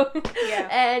show. Yeah.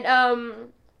 And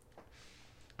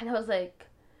I was like,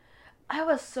 I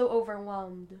was so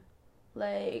overwhelmed.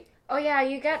 Like, oh yeah,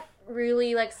 you get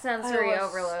really like sensory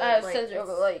overload. Sensory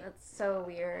overload. That's so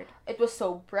weird. It was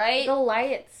so bright. The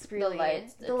lights, really.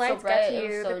 The lights got to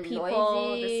you. So the people,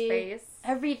 noisy. the space,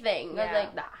 everything. Yeah. I was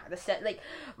like, the set, like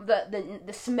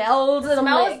the smells. The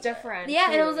smell like, is different. Yeah,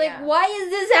 too, and I was like, why is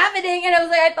this happening? And I was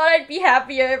like, I thought I'd be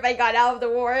happier if I got out of the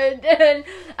ward. And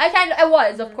I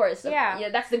was, of course. Yeah,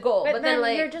 that's the goal. But then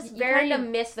like, you're just you very kind of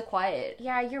miss the quiet.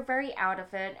 Yeah, you're very out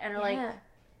of it, and like,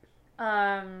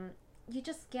 you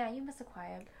just you miss the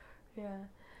quiet. Yeah.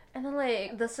 And then,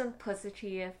 like, the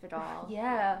simplicity of it all.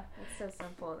 Yeah. It's so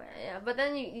simple there. Yeah, but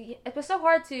then it was so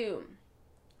hard to,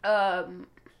 I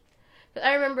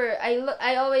remember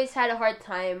I always had a hard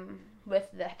time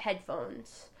with the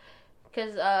headphones.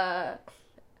 Because,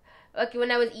 like,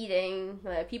 when I was eating,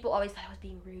 people always thought I was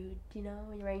being rude, you know,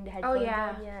 when you're wearing the headphones on.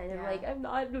 Yeah, and I'm like, I'm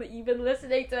not even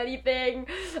listening to anything.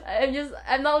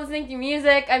 I'm not listening to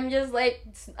music. I'm just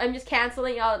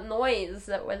canceling out noise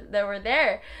that were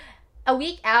there. A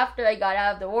week after I got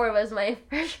out of the ward was my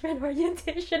freshman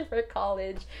orientation for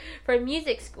college, for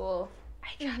music school. I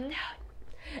dropped out.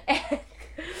 And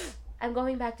I'm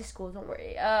going back to school, don't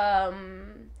worry.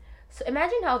 So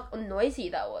imagine how noisy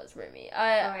that was for me.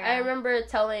 I remember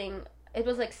telling, it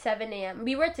was like 7 a.m.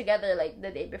 We were together like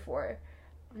the day before.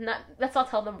 Let's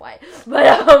not tell them why.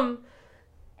 But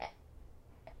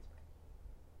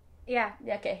yeah,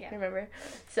 okay, yeah. Remember.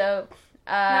 So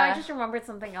no, I just remembered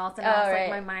something else, and I was like,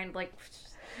 my mind like.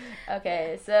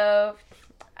 Okay, so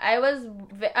I was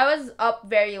up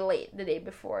very late the day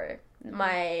before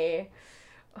my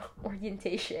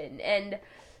orientation, and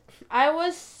I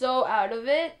was so out of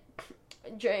it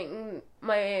during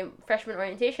my freshman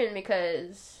orientation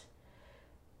because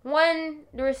 1,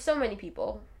 there were so many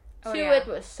people. 2, it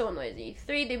was so noisy.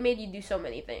 3, they made you do so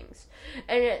many things.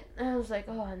 And I was like,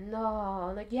 oh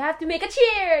no. Like, you have to make a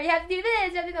cheer. You have to do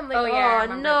this. You have to do that. I'm like, oh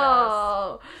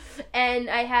no. Those. And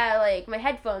I had, like, my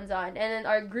headphones on. And then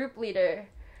our group leader,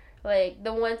 like,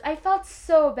 the ones, I felt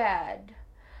so bad.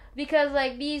 Because,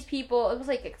 like, these people, it was,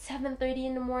 like 7:30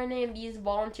 in the morning, and these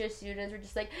volunteer students were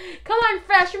just like, come on,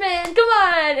 freshmen, come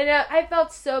on! And I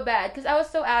felt so bad, because I was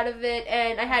so out of it,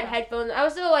 and I had headphones. I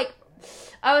was still,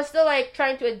 like,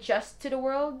 trying to adjust to the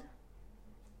world.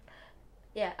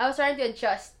 Yeah, I was trying to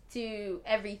adjust to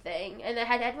everything, and I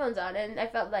had headphones on, and I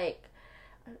felt like,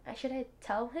 should I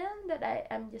tell him that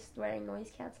I'm just wearing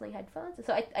noise-canceling headphones? And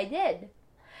so I did.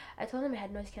 I told him I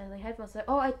had noise-canceling headphones. Like,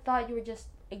 oh, I thought you were just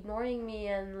ignoring me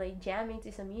and, like, jamming to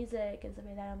some music and stuff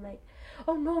like that. I'm like,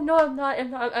 oh, no, I'm not.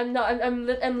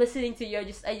 I'm listening to you. I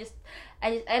just, and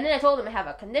then I told him I have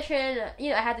a condition.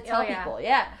 You know, I had to tell people.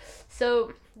 Yeah.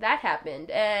 So that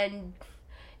happened, and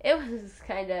it was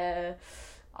kind of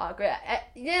awkward.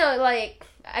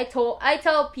 I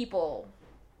tell people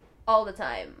all the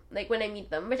time, like when I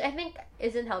meet them, which I think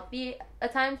isn't healthy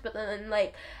at times, but then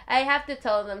like I have to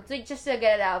tell them to just to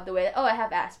get it out of the way. That, oh, I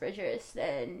have Asperger's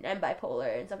and I'm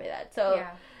bipolar and stuff like that. So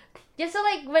just so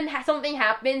like when something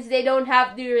happens, they don't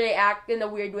have to react in a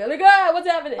weird way, like what's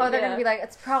happening? Oh, they're gonna be like,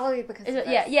 it's probably because of this.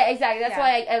 Yeah, exactly. That's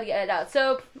why I get it out.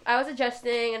 So I was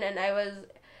adjusting, and then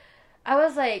I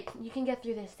was like, you can get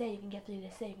through this day, you can get through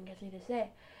this day, you can get through this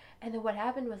day, and then what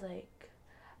happened was like,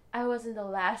 I was in the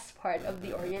last part of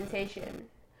the orientation.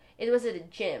 It was at a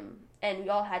gym, and we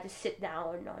all had to sit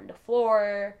down on the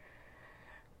floor.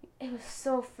 It was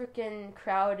so freaking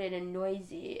crowded and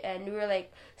noisy, and we were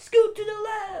like, scoot to the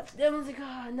left! And I was like,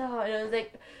 oh no, and I was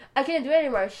like, I couldn't do it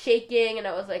anymore. I was shaking, and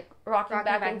I was like rocking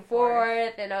back and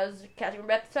forth, and I was catching my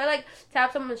breath. So I like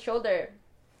tapped someone's shoulder.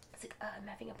 It's like, I'm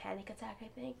having a panic attack, I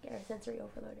think, or sensory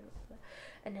overload,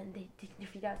 and then they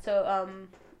freaked out. So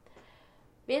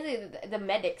basically the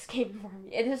medics came for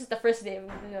me. It was the first day,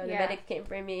 the medics came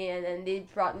for me, and then they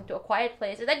brought me to a quiet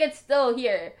place, and I could still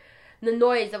hear the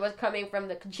noise that was coming from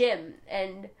the gym.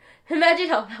 And imagine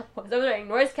how that was. I was wearing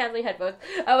noise canceling headphones.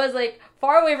 I was like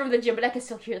far away from the gym, but I could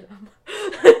still hear them.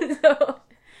 So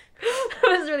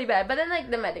it was really bad. But then like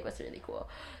the medic was really cool.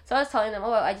 So I was telling them,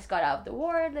 oh, I just got out of the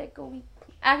ward like a week.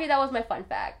 Actually, that was my fun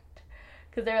fact,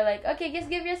 because they were like, okay, just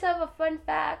give yourself a fun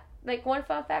fact. Like, one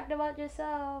fun fact about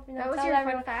yourself. You know, that was your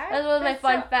fun fact? That was my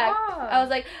fun fact. Oh. I was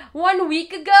like, 1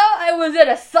 week ago, I was at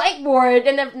a psych ward,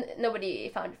 and nobody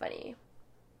found it funny.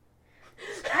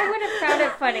 I would have found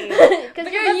it funny.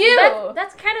 Because you're you.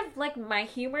 That's kind of, like, my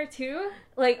humor, too.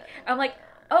 Like, I'm like,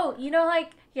 oh, you know,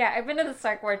 like, yeah, I've been to the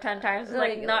psych ward 10 times.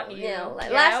 Like, not you. Know, like,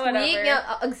 last week,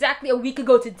 exactly a week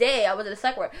ago today, I was at a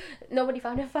psych ward. Nobody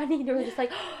found it funny. They were just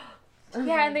like...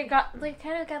 Yeah, and they got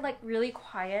like really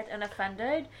quiet and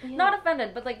offended. Yeah. Not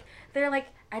offended, but like they're like,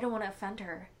 I don't want to offend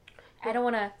her. I don't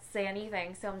want to say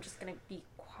anything, so I'm just gonna be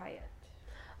quiet.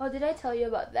 Oh, did I tell you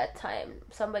about that time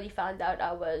somebody found out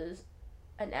I was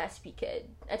an Aspie kid?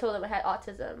 I told them I had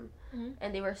autism,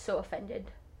 and they were so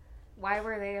offended. Why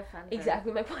were they offended?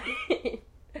 Exactly my point.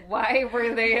 Why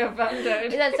were they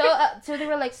offended? So they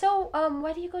were like, so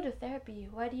why do you go to therapy?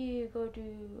 Why do you go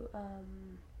to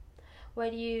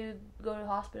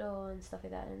hospital and stuff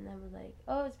like that? And I was like,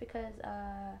 oh, it's because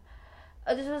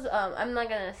this was I'm not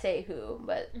gonna say who,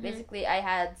 but basically I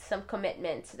had some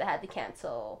commitments that I had to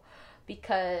cancel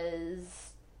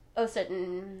because of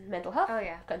certain mental health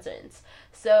concerns.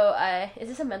 So is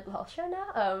this a mental health show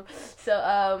now?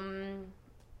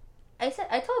 I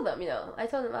told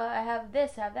them, I have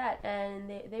this, I have that, and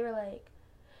they were like,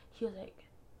 he was like,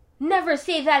 never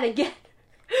say that again.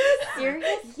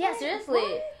 Seriously? Yeah, seriously.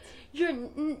 What?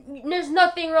 There's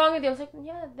nothing wrong with you. I was like,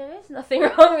 yeah, there is nothing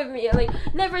wrong with me. I'm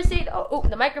like, never say it. Oh,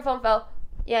 the microphone fell.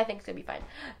 Yeah, I think it's gonna be fine.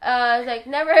 I was like,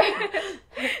 never.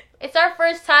 It's our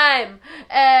first time.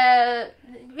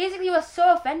 Basically, he was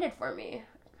so offended for me.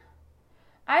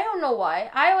 I don't know why.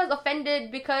 I was offended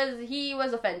because he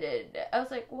was offended. I was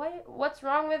like, what's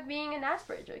wrong with being an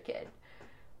Asperger kid?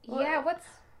 Yeah,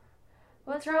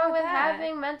 what's wrong with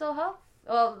having mental health?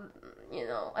 Well,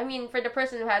 I mean, for the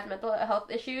person who has mental health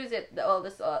issues,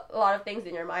 there's a lot of things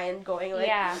in your mind going, like,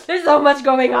 there's so much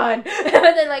going on. But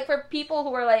then, like, for people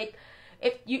who are, like,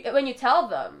 when you tell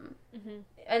them,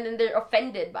 and then they're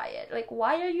offended by it, like,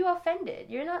 why are you offended?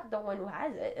 You're not the one who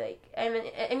has it. Like, I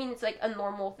mean, it's, like, a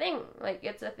normal thing. Like,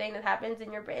 it's a thing that happens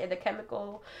in your brain, the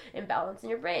chemical imbalance in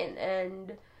your brain,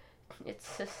 and...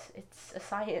 It's a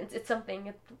science. It's something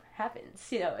that happens,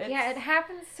 it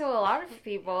happens to a lot of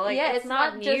people. Like, it's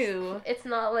not new. It's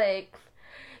not like...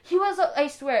 I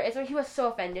swear, he was so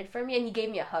offended for me, and he gave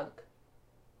me a hug.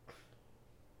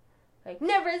 Like,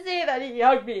 never say that, he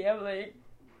hugged me. I'm like,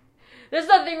 there's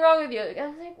nothing wrong with you. And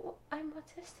I'm like, well, I'm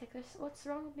autistic. What's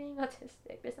wrong with being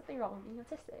autistic? There's nothing wrong with being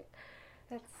autistic.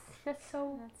 That's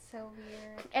so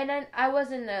weird. And then I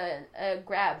was in a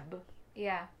Grab.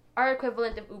 Yeah. Our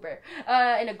equivalent of Uber,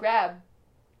 in a Grab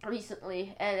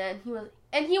recently, and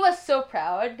then he was so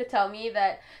proud to tell me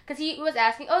that, because he was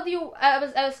asking, I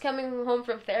was coming home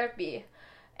from therapy,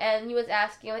 and he was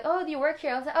asking, like, oh, do you work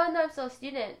here? I was like, oh, no, I'm still a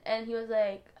student. And he was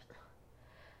like,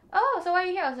 oh, so why are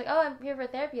you here? I was like, oh, I'm here for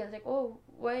therapy. I was like, oh,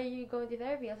 why are you going to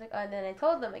therapy? I was like, oh, and then I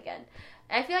told them again.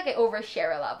 And I feel like I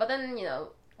overshare a lot, but then,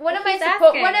 what am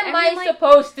I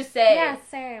supposed to say? Yeah,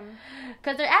 same.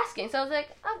 Because they're asking, so I was like,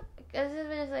 oh,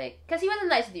 because he was a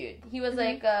nice dude. He was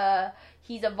like,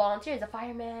 he's a volunteer, he's a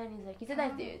fireman. He's a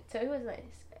nice dude. So he was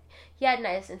nice. He had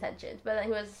nice intentions, but then he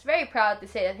was very proud to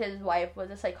say that his wife was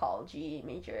a psychology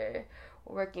major,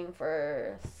 working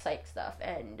for psych stuff.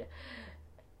 And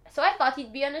So I thought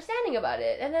he'd be understanding about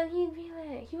it, and then he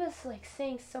was like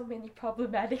saying so many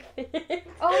problematic things.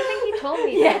 Oh, I think he told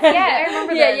me. Yeah, I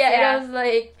remember that. Yeah, and I was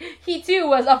like, he too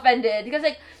was offended because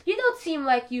like, you don't seem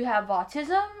like you have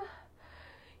autism.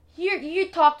 You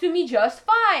talk to me just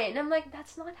fine. I'm like,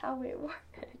 that's not how it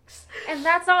works. And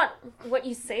that's not what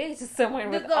you say to someone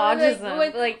with autism.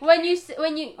 When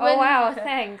oh wow,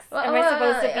 thanks. Am I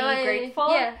supposed to be grateful?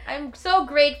 Yeah, I'm so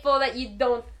grateful that you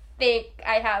don't think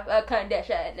I have a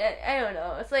condition. I don't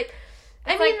know. It's like,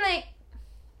 okay,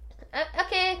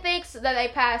 thanks that I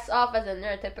pass off as a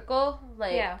neurotypical.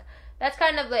 Like, yeah. That's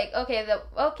kind of like,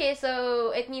 okay,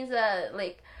 so it means that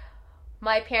like,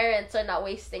 my parents are not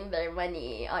wasting their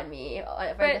money on me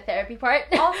for the therapy part.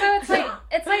 Also,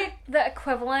 it's like the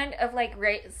equivalent of like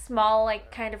small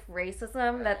like kind of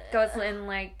racism that goes in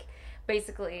like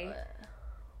basically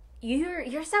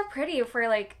you're so pretty for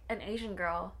like an Asian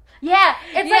girl. Yeah,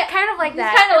 it's like kind of like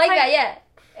that. It's kind of like that. Yeah,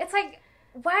 it's like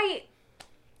why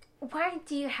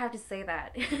do you have to say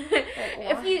that?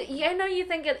 If I know you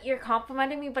think you're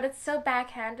complimenting me, but it's so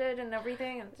backhanded and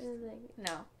everything. And like,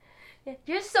 no. Yeah.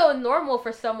 You're so normal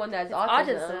for someone that's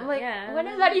autism. Like, what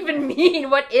does that even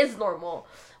mean? What is normal?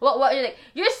 What you're like?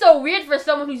 You're so weird for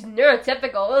someone who's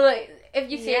neurotypical. Like, if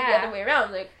you say it the other way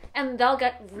around, like, and they'll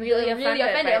get really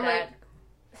offended. I'm like,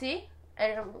 see,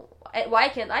 why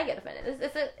can't I get offended?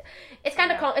 It's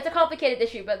kind of it's a complicated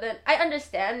issue, but then I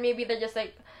understand. Maybe they're just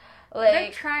like they're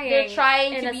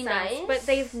trying to be nice, but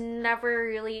they've never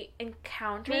really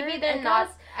encountered. Maybe they're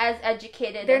not as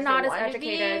educated. They're not as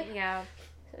educated. Yeah.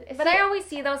 But I always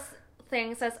see those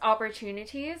things as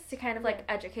opportunities to kind of like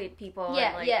educate people. Yeah,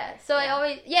 and, like, yeah. So I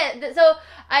always so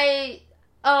I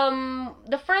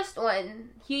the first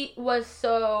one, he was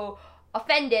so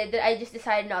offended that I just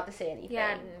decided not to say anything.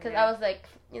 Yeah, because I was like,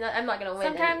 I'm not gonna win.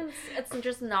 Sometimes it's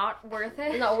just not worth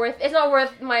it. It's not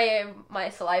worth my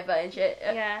saliva and shit.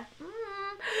 Yeah.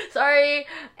 Sorry.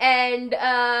 And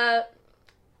the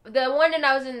one that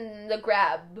I was in the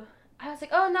Grab, I was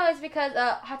like, oh no, it's because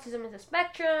autism is a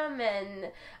spectrum,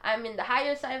 and I'm in the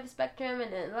higher side of the spectrum,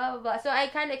 and then blah blah blah. So I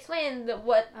kind of explained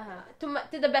what to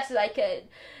the best that I could,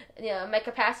 my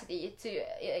capacity to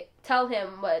tell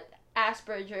him what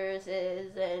Asperger's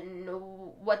is and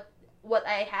what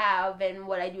I have and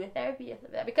what I do in therapy and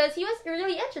stuff like that, because he was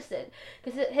really interested.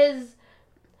 Because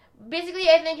basically,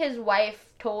 I think his wife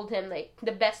told him, like,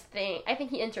 the best thing... I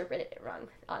think he interpreted it wrong,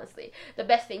 honestly. The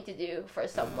best thing to do for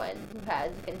someone who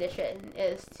has a condition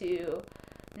is to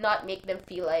not make them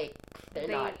feel like they're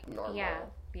not normal. Yeah.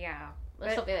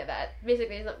 Or something like that.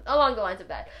 Basically, along the lines of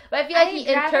that. But I feel like he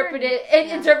interpreted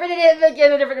it like,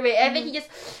 in a different way. Mm-hmm.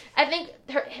 I think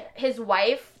his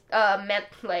wife meant,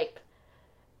 like,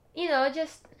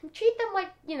 just treat them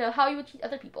like, how you would treat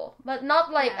other people. But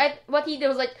not like, what he did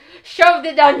was like, shoved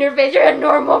it down your face, you're a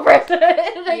normal person.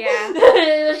 Like,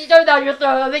 she shoved it down your throat,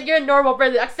 I was like, you're a normal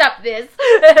person, accept this.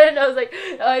 And I was like,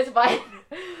 oh, it's fine.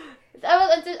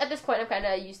 At this point, I'm kind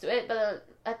of used to it, but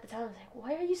at the time, I was like,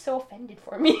 why are you so offended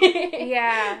for me?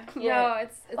 Yeah. No,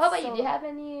 it's what about you? Do you have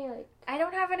any, like... I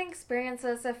don't have any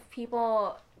experiences of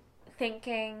people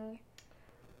thinking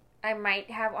I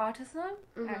might have autism,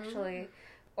 actually.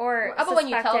 Or how about when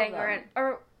you tell them?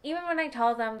 Or even when I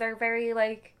tell them, they're very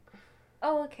like,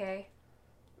 oh, okay.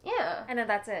 Yeah. And then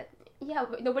that's it. Yeah,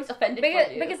 but nobody's offended for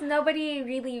you. Because nobody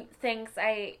really thinks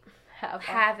I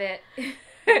have it.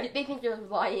 They think you're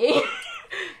lying.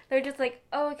 They're just like,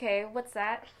 oh, okay, what's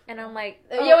that? And I'm like...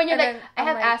 Oh, when you're like, I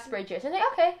have Asperger's. And I'm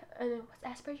like, okay. And then,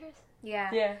 what's Asperger's? Yeah.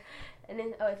 Yeah. And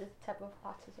then, it's a type of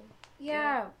autism.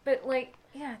 Yeah, but like,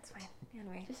 yeah, it's fine.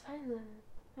 Anyway. It's fine.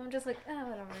 I'm just like, oh,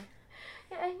 whatever.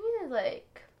 Yeah, I mean,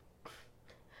 like,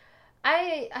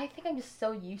 I think I'm just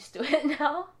so used to it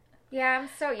now. Yeah, I'm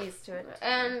so used to it.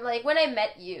 And, like, when I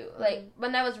met you, like,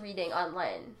 when I was reading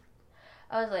online,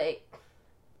 I was like,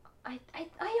 I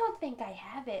don't think I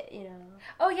have it,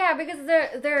 Oh, yeah, because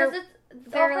they're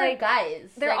like guys.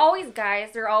 They're always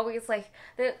guys. They're always, like,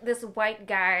 this white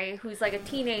guy who's, like, a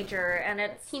teenager, and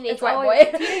it's teenage white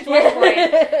boy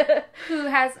who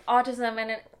has autism,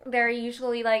 and they're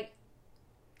usually, like,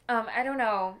 I don't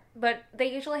know, but they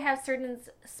usually have certain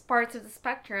parts of the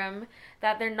spectrum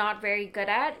that they're not very good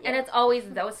at, and it's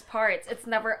always those parts. It's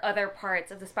never other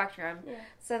parts of the spectrum. Yeah.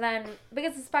 So then,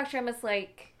 because the spectrum is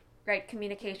like, right,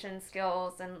 communication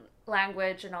skills and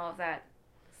language and all of that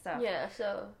stuff. Yeah,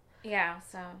 so... Yeah,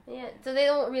 so... Yeah, so they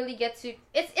don't really get to...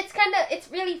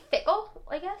 It's really fickle,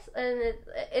 I guess, and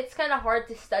it's kind of hard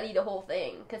to study the whole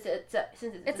thing, because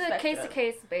since it's a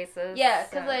case-to-case basis. Yeah,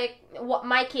 because,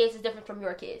 my case is different from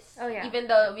your case. Oh, yeah. Even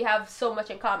though we have so much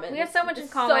in common. We have so much in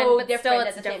common, but different still at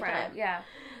it's the different. Same time. Yeah.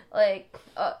 like,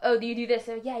 oh, do you do this?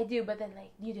 So, yeah, I do, but then,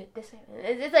 like, you do it this way.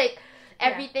 It's like,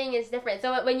 everything is different.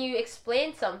 So when you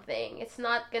explain something, it's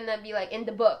not gonna be, like, in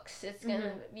the books. It's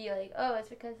gonna be like, oh, it's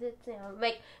because it's,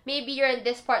 like, maybe you're in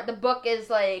this part. The book is,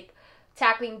 like,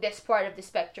 tackling this part of the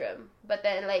spectrum, but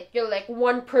then, like, you're, like,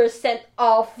 1%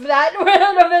 off that part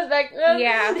of the spectrum.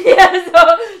 Yeah. Yeah,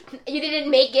 so you didn't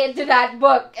make it to that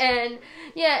book. And,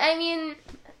 yeah, I mean,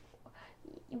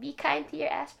 be kind to your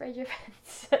Asperger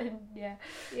friends. Yeah.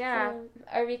 Yeah. So,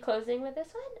 are we closing with this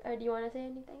one, or do you want to say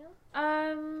anything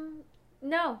else?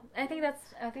 No, I think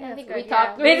that's good. We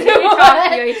talked we way too much.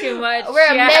 talked way too much.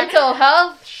 We're a mental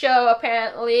health show,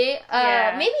 apparently.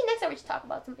 Maybe next time we should talk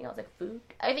about something else, like food.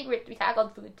 I think we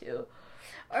tackled food, too.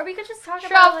 Or we could just talk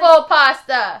truffle about,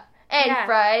 pasta and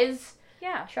fries.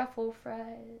 Yeah. Truffle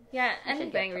fries. Yeah,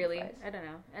 anything, really. Fries. I don't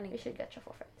know. Anything. We should get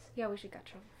truffle fries. Yeah, we should get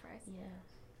truffle fries. Yeah.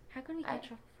 How can we get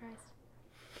truffle fries?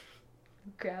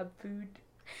 Grab food.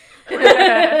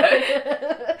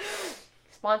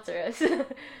 Sponsor us.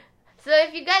 So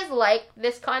if you guys like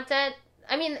this content,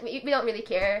 I mean, we don't really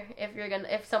care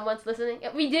if someone's listening.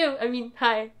 We do. I mean,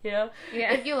 hi, Yeah.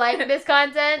 If you like this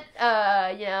content,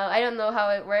 I don't know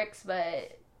how it works,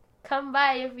 but come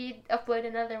by if we upload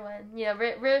another one.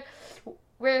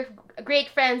 We're great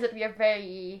friends, but we are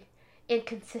very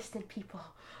inconsistent people.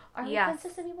 Are we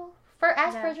consistent people? For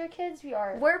Asperger kids, we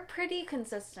are. We're pretty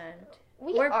consistent.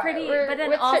 We're pretty, but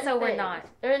then also we're not.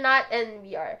 We're not, and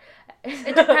we are.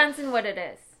 It depends on what it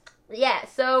is. Yeah,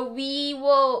 so we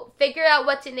will figure out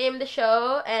what to name the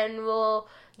show, and we'll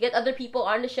get other people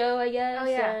on the show, I guess. Oh,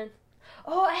 yeah. And,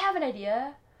 I have an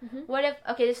idea. Mm-hmm. What if...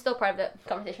 Okay, this is still part of the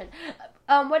conversation.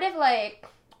 What if, like,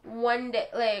 one day...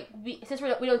 Like, since we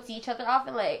don't see each other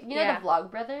often, like, the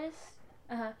Vlog Brothers?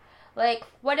 Uh-huh. Like,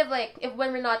 what if, like,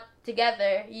 when we're not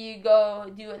together, you go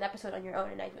do an episode on your own,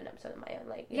 and I do an episode on my own?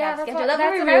 Like, that's would be what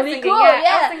really cool. Yeah,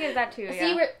 I was thinking of that, too,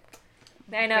 See, we're...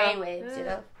 I know.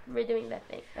 Brainwaves, We're doing that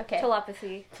thing. Okay.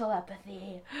 Telepathy.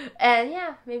 And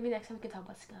yeah, maybe next time we can talk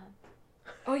about scum.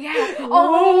 Oh yeah.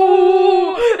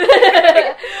 Oh.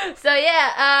 So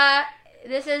yeah,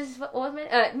 this is what was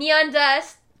my Neon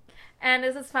Dust, and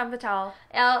this is Femme Fatale.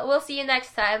 We'll see you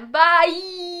next time.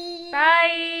 Bye.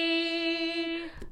 Bye.